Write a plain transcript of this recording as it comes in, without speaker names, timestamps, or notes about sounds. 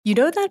You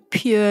know that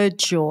pure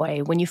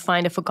joy when you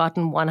find a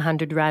forgotten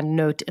 100 Rand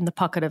note in the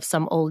pocket of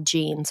some old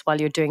jeans while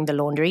you're doing the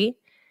laundry?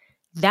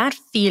 That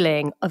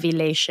feeling of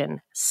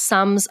elation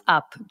sums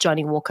up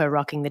Johnnie Walker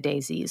Rocking the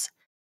Daisies.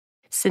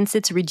 Since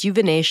its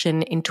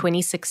rejuvenation in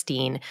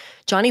 2016,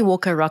 Johnnie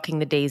Walker Rocking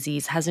the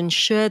Daisies has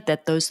ensured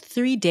that those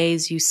 3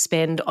 days you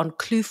spend on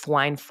Kloof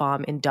Wine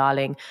Farm in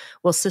Darling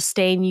will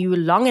sustain you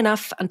long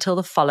enough until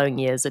the following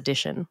year's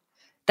edition.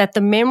 That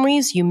the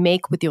memories you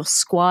make with your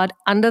squad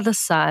under the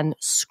sun,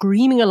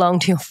 screaming along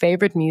to your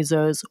favorite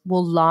musos,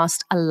 will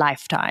last a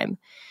lifetime.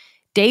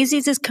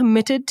 Daisies is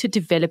committed to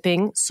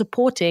developing,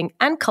 supporting,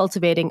 and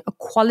cultivating a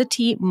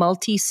quality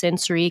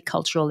multi-sensory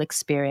cultural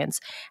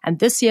experience, and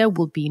this year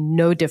will be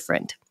no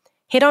different.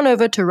 Head on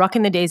over to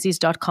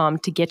rockingthedaisies.com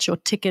to get your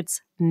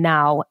tickets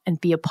now and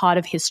be a part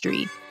of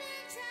history.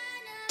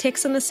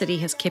 Texx in the City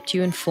has kept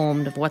you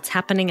informed of what's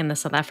happening in the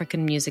South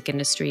African music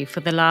industry for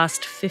the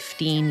last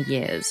 15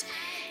 years,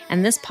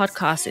 and this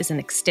podcast is an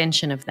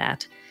extension of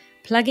that,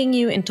 plugging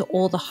you into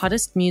all the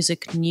hottest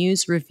music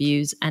news,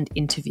 reviews, and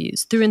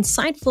interviews through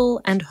insightful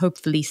and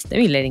hopefully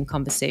stimulating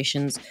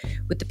conversations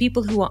with the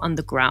people who are on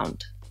the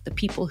ground, the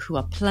people who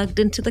are plugged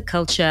into the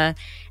culture,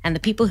 and the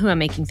people who are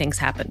making things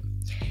happen.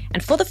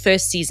 And for the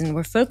first season,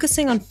 we're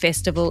focusing on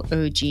festival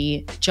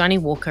OG Johnnie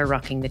Walker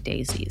Rocking the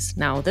Daisies.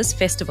 Now, this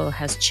festival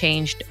has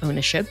changed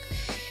ownership.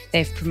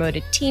 They've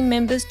promoted team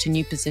members to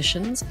new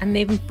positions, and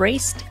they've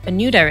embraced a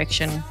new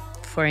direction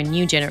for a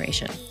new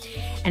generation.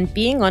 And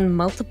being on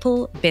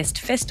multiple best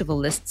festival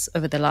lists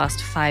over the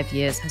last 5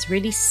 years has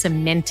really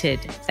cemented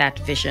that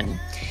vision.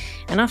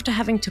 And after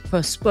having to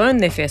postpone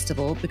their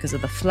festival because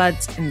of the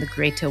floods in the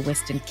greater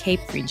Western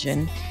Cape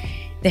region,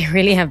 they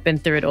really have been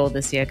through it all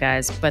this year,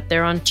 guys. But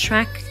they're on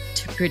track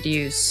to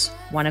produce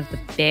one of the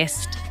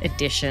best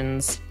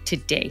editions to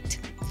date.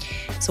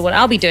 So what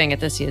I'll be doing at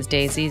this year's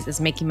Daisies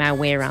is making my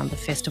way around the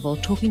festival,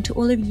 talking to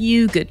all of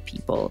you good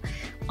people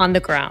on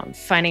the ground,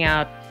 finding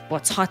out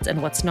what's hot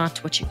and what's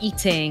not, what you're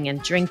eating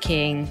and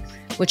drinking,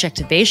 which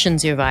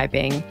activations you're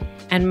vibing,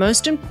 and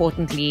most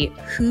importantly,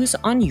 who's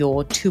on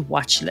your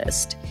to-watch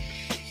list.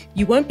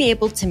 You won't be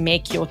able to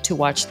make your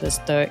to-watch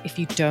list, though, if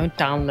you don't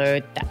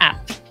download the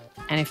app.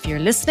 And if you're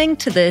listening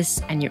to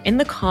this and you're in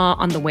the car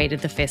on the way to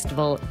the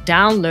festival,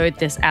 download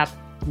this app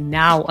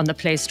now on the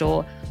Play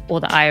Store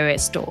or the iOS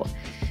Store.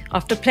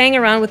 After playing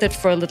around with it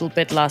for a little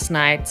bit last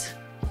night,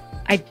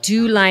 I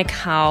do like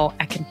how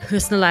I can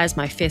personalize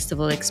my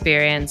festival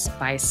experience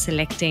by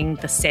selecting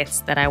the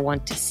sets that I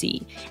want to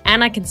see.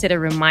 And I can set a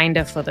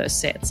reminder for those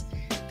sets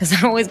because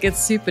I always get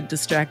super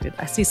distracted.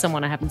 I see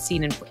someone I haven't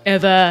seen in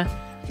forever.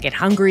 I get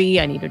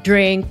hungry. I need a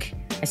drink.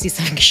 I see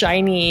something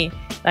shiny,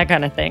 that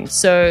kind of thing.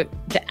 So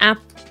the app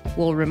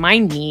will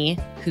remind me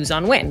who's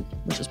on when,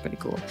 which is pretty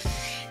cool.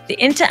 The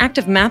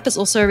interactive map is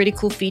also a really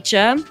cool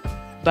feature,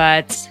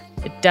 but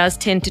it does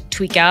tend to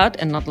tweak out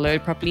and not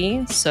load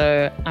properly,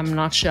 so I'm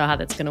not sure how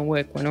that's going to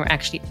work when we're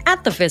actually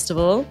at the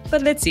festival,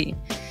 but let's see.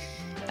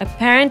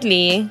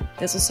 Apparently,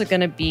 there's also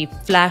going to be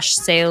flash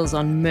sales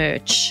on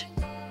merch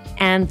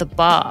and the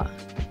bar.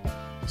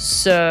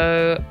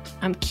 So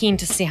I'm keen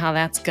to see how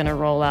that's going to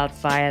roll out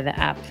via the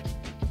app.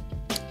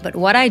 But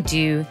what I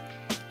do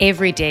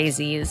every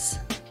Daisies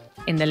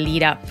in the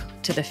lead up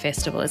to the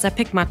festival is I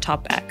pick my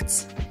top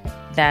acts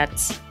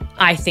that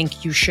I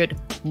think you should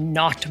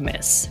not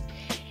miss.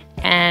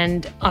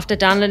 And after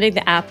downloading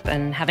the app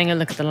and having a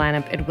look at the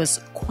lineup, it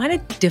was quite a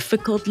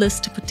difficult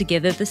list to put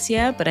together this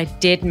year, but I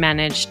did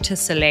manage to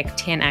select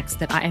 10 acts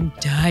that I am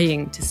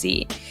dying to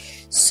see.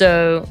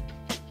 So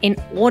in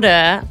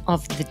order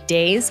of the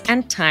days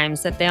and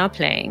times that they are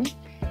playing,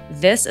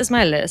 this is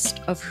my list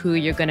of who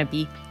you're going to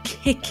be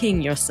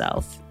kicking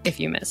yourself if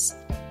you miss.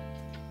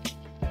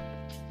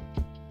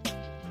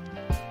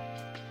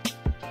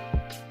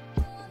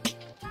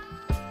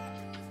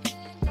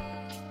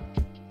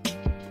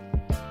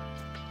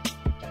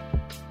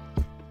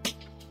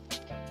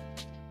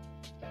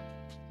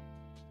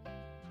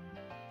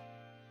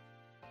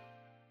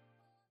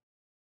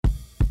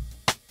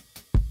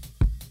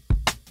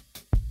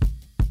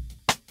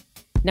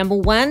 Number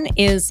 1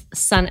 is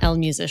Sun El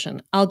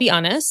Musician. I'll be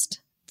honest,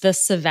 the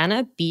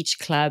Savannah Beach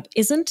Club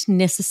isn't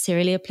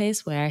necessarily a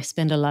place where I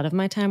spend a lot of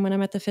my time when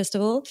I'm at the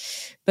festival,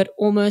 but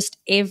almost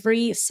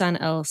every Sun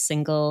El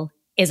single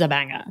is a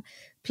banger.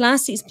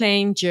 Plus, he's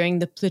playing during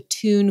the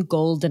Platoon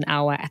Golden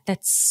Hour at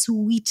that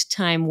sweet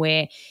time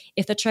where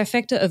if the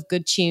trifecta of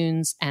good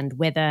tunes and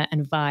weather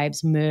and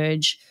vibes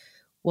merge,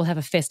 we'll have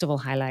a festival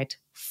highlight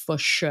for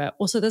sure.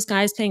 Also, this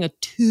guy is playing a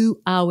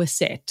 2-hour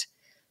set.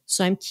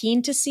 So I'm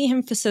keen to see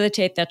him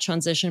facilitate that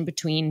transition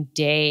between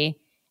day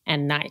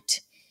and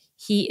night.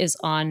 He is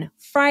on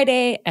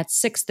Friday at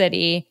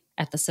 6:30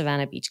 at the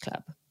Savannah Beach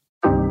Club.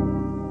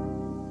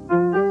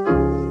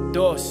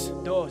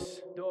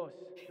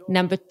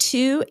 Number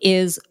 2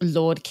 is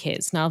Lord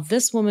Kes. Now,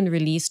 this woman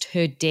released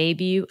her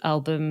debut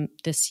album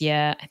this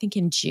year, I think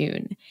in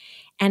June.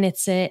 And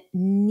it's a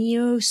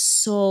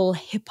neo-soul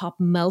hip-hop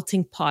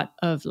melting pot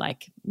of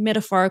like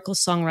metaphorical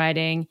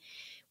songwriting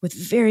with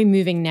very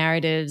moving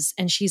narratives,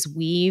 and she's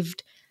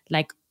weaved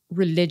like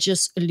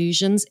religious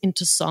allusions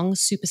into songs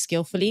super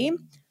skillfully.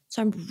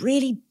 So I'm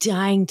really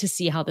dying to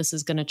see how this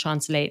is going to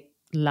translate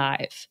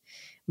live.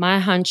 My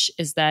hunch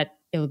is that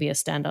it will be a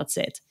standout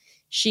set.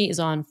 She is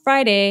on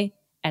Friday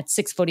at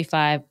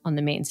 6:45 on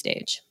the main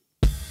stage.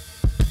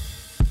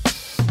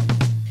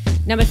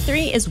 Number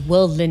 3 is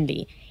Will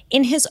Lindley.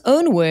 In his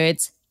own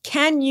words,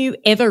 can you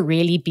ever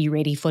really be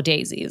ready for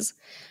Daisies?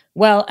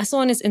 Well, I saw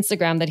on his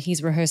Instagram that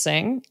he's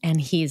rehearsing and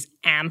he's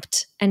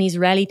amped and he's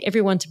rallied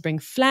everyone to bring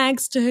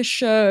flags to his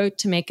show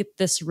to make it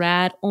this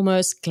rad,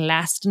 almost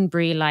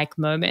Glastonbury-like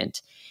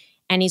moment.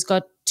 And he's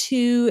got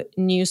 2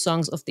 new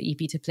songs off the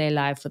EP to play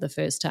live for the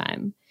first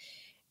time.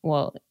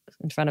 Well,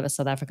 in front of a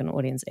South African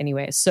audience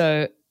anyway.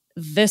 So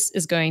this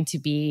is going to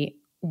be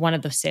one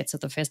of the sets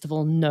at the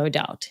festival, no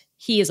doubt.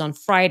 He is on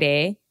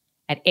Friday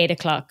at 8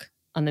 o'clock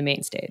on the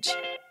main stage.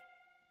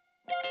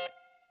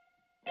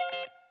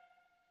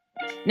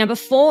 Number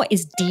 4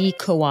 is D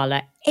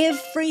Koala.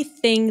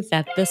 Everything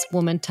that this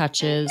woman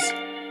touches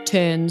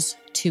turns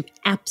to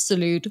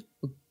absolute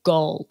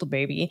gold,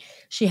 baby.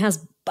 She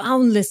has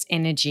boundless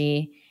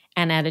energy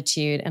and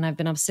attitude, and I've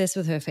been obsessed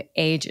with her for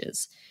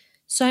ages.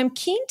 So I'm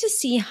keen to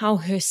see how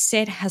her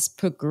set has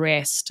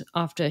progressed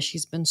after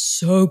she's been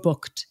so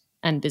booked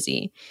and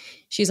busy.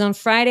 She's on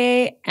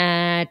Friday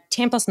at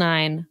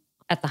 9:10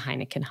 at the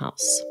Heineken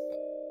House.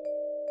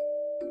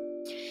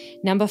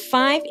 Number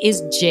 5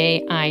 is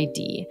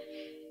JID.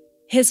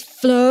 His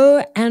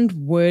flow and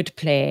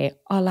wordplay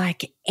are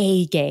like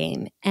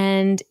A-game,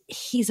 and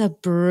he's a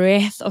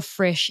breath of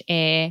fresh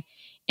air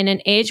in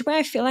an age where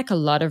I feel like a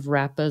lot of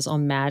rappers are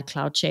mad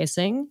cloud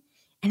chasing.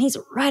 And he's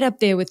right up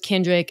there with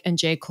Kendrick and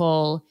J.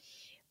 Cole.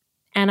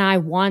 And I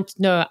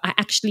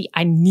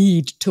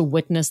need to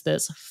witness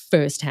this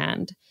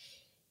firsthand.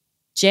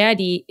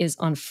 JID is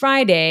on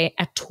Friday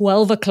at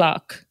 12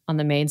 o'clock on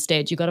the main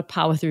stage. You got to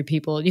power through,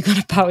 people. You got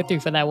to power through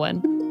for that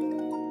one.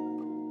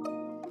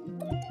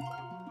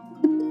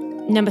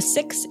 Number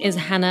 6 is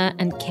Hannah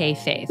and K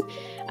Faith.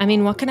 I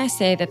mean, what can I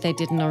say that they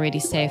didn't already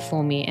say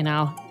for me in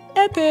our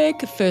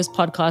epic first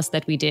podcast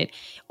that we did?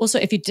 Also,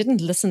 if you didn't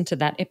listen to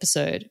that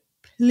episode,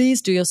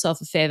 please do yourself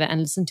a favor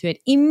and listen to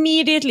it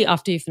immediately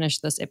after you finish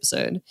this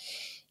episode.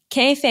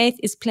 K Faith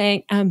is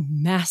playing a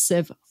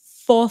massive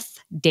 4th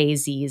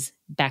Daisies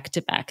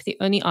back-to-back. The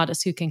only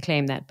artist who can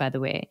claim that, by the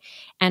way.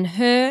 And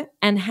her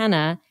and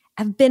Hannah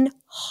have been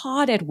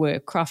hard at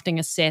work crafting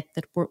a set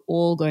that we're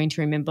all going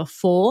to remember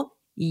for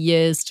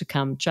years to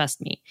come, trust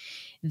me.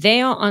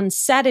 They are on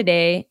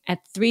Saturday at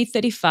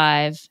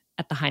 3:35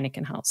 at the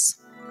Heineken House.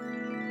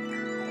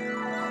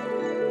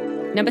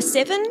 Number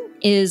 7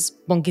 is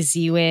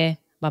Bongeziwe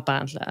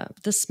Mabandla.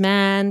 This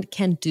man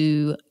can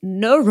do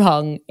no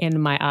wrong in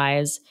my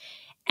eyes.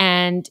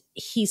 And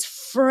he's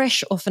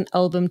fresh off an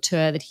album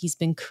tour that he's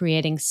been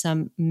creating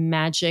some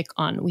magic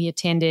on. We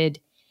attended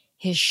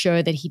his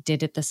show that he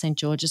did at the St.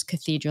 George's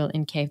Cathedral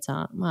in Cape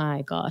Town.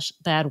 My gosh,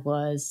 that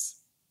was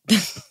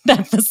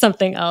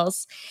something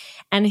else.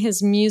 And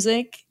his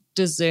music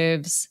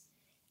deserves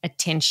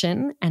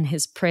attention and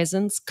his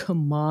presence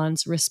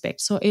commands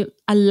respect. So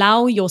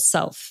allow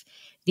yourself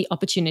the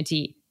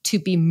opportunity to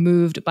be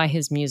moved by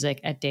his music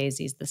at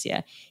Daisies this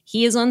year.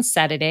 He is on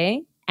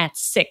Saturday at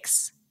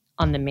 6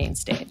 on the main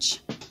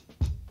stage.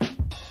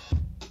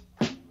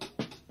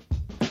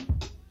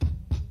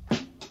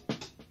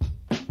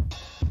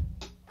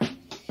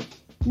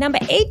 Number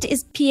 8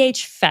 is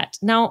PH Fat.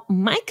 Now,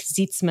 Mike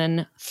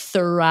Zietzman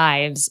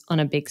thrives on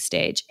a big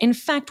stage. In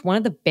fact, one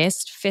of the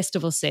best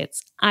festival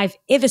sets I've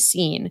ever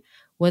seen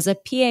was a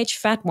PH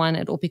Fat one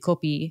at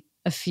Opikopi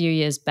a few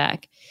years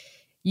back.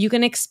 You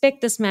can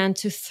expect this man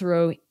to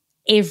throw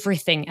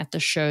everything at the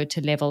show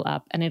to level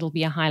up, and it'll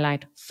be a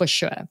highlight for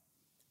sure.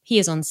 He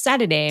is on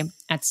Saturday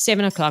at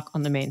 7 o'clock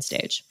on the main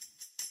stage.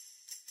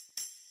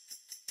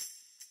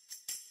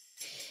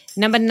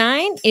 Number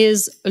 9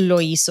 is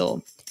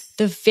Loyiso.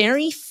 The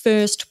very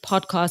first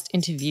podcast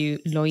interview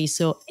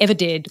Loyiso ever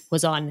did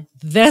was on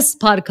this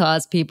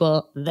podcast,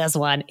 people. This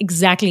one,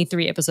 exactly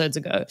 3 episodes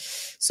ago.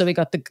 So we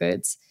got the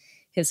goods.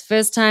 His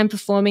first time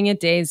performing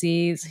at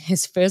Daisies,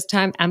 his first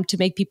time amped to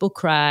make people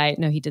cry.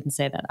 No, he didn't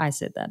say that. I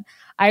said that.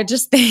 I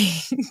just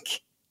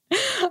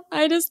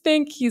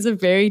think he's a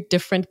very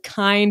different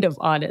kind of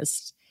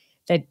artist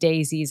that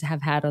Daisies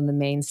have had on the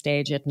main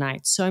stage at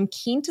night. So I'm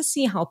keen to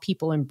see how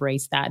people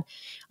embrace that.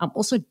 I'm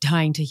also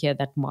dying to hear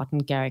that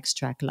Martin Garrix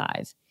track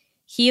live.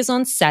 He is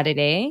on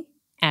Saturday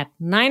at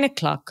 9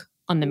 o'clock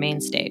on the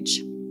main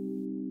stage.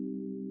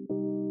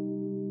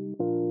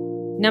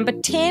 Number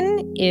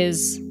 10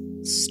 is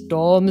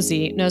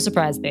Stormzy. No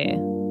surprise there.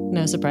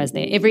 No surprise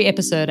there. Every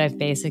episode I've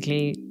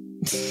basically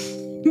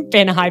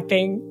been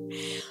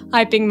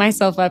hyping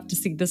myself up to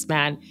see this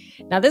man.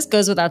 Now, this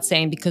goes without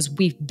saying because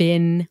we've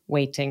been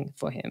waiting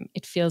for him.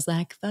 It feels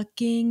like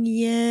fucking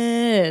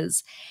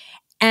years.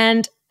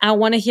 And I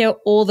want to hear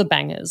all the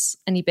bangers,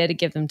 and he better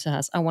give them to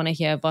us. I want to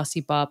hear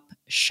Vossi Bop,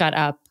 Shut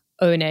Up,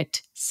 Own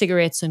It,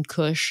 Cigarettes and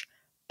Kush,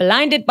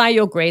 Blinded by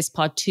Your Grace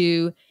Part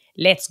 2.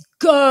 Let's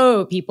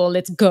go, people.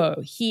 Let's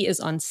go. He is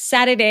on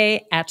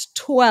Saturday at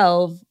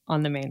 12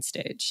 on the main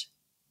stage.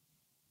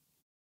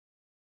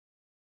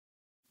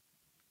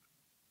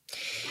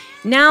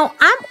 Now,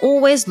 I'm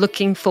always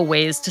looking for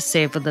ways to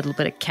save a little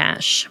bit of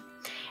cash.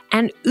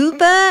 And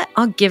Uber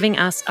are giving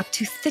us up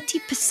to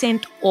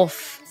 30%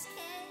 off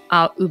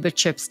our Uber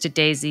trips to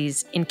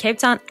Daisies in Cape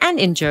Town and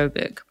in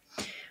Joburg.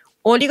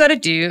 All you got to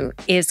do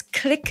is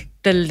click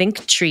the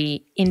link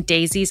tree in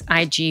Daisy's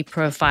IG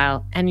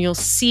profile and you'll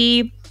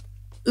see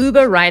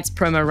Uber Rides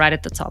promo right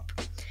at the top.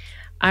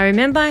 I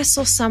remember I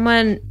saw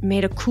someone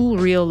made a cool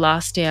reel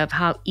last year of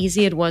how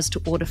easy it was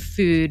to order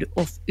food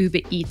off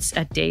Uber Eats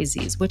at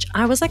Daisy's, which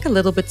I was like a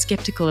little bit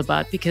skeptical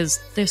about because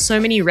there's so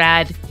many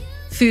rad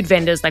food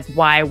vendors. Like,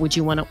 why would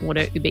you want to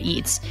order Uber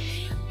Eats?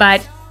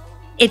 But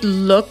it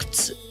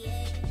looked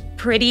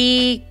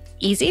pretty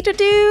easy to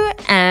do,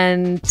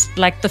 and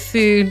like the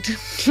food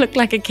looked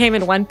like it came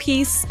in one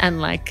piece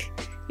and like,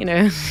 you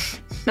know,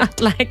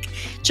 not like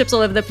chips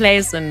all over the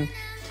place and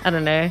I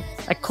don't know,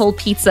 like cold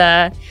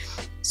pizza.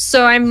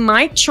 So I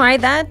might try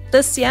that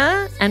this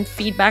year and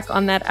feedback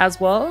on that as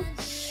well,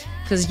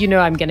 because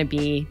I'm going to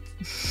be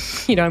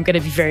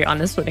very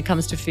honest when it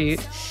comes to food.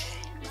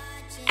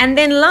 And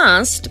then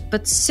last,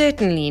 but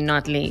certainly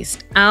not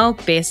least, our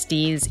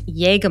besties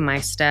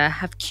Jägermeister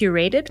have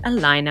curated a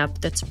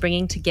lineup that's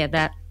bringing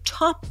together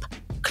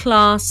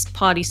top-class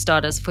party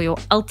starters for your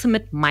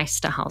ultimate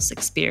Meisterhouse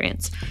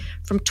experience.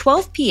 From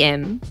 12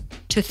 p.m.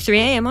 to 3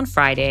 a.m. on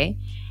Friday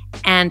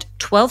and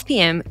 12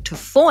 p.m. to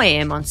 4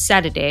 a.m. on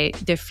Saturday,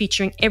 they're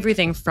featuring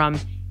everything from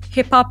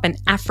hip-hop and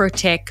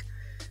Afro-tech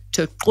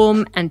to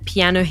drum and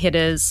piano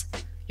hitters.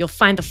 You'll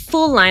find the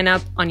full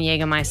lineup on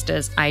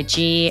Jägermeister's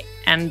IG,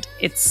 and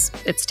it's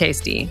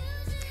tasty.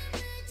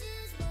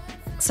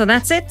 So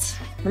that's it.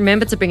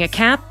 Remember to bring a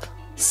cap,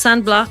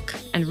 sunblock,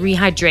 and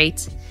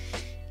rehydrate.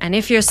 And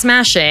if you're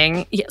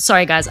smashing,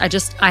 sorry guys,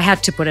 I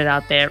had to put it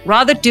out there.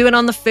 Rather do it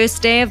on the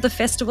first day of the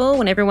festival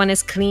when everyone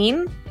is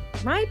clean,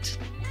 right?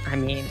 I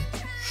mean,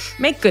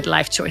 make good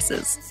life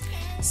choices.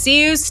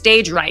 See you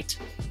stage right.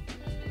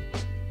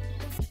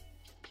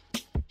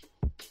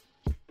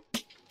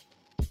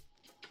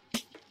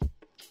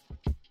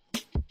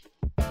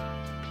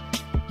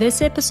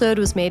 This episode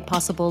was made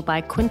possible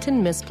by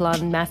Quinton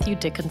Misplan, Matthew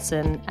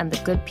Dickinson, and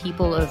the good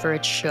people over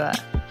at Shure.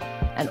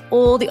 And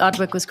all the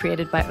artwork was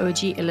created by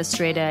OG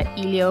illustrator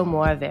Elio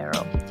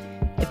Moravero.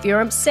 If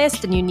you're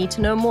obsessed and you need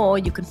to know more,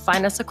 you can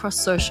find us across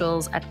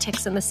socials at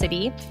Texx in the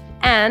City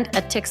and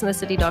at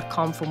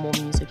texxinthecity.com for more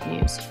music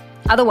news.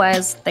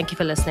 Otherwise, thank you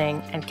for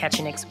listening and catch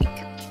you next week.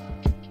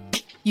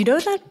 You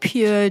know that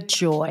pure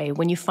joy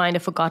when you find a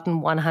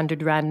forgotten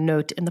 100 Rand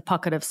note in the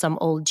pocket of some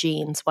old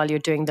jeans while you're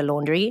doing the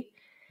laundry?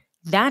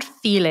 That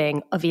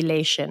feeling of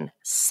elation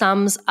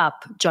sums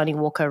up Johnnie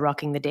Walker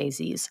Rocking the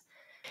Daisies.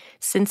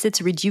 Since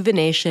its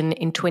rejuvenation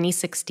in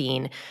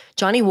 2016,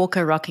 Johnnie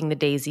Walker Rocking the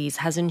Daisies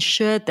has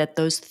ensured that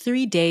those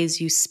 3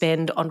 days you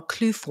spend on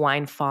Kloof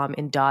Wine Farm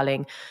in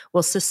Darling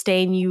will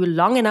sustain you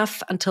long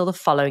enough until the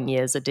following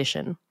year's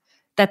edition.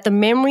 That the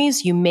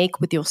memories you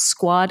make with your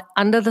squad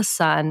under the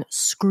sun,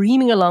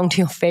 screaming along to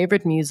your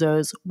favorite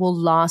musos, will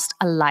last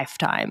a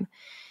lifetime.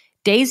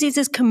 Daisies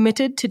is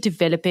committed to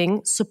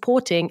developing,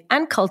 supporting,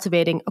 and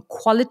cultivating a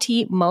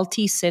quality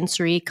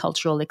multi-sensory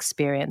cultural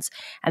experience,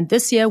 and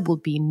this year will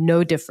be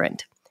no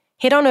different.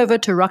 Head on over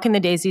to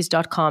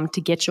rockingthedaisies.com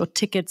to get your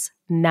tickets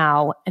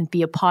now and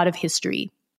be a part of history.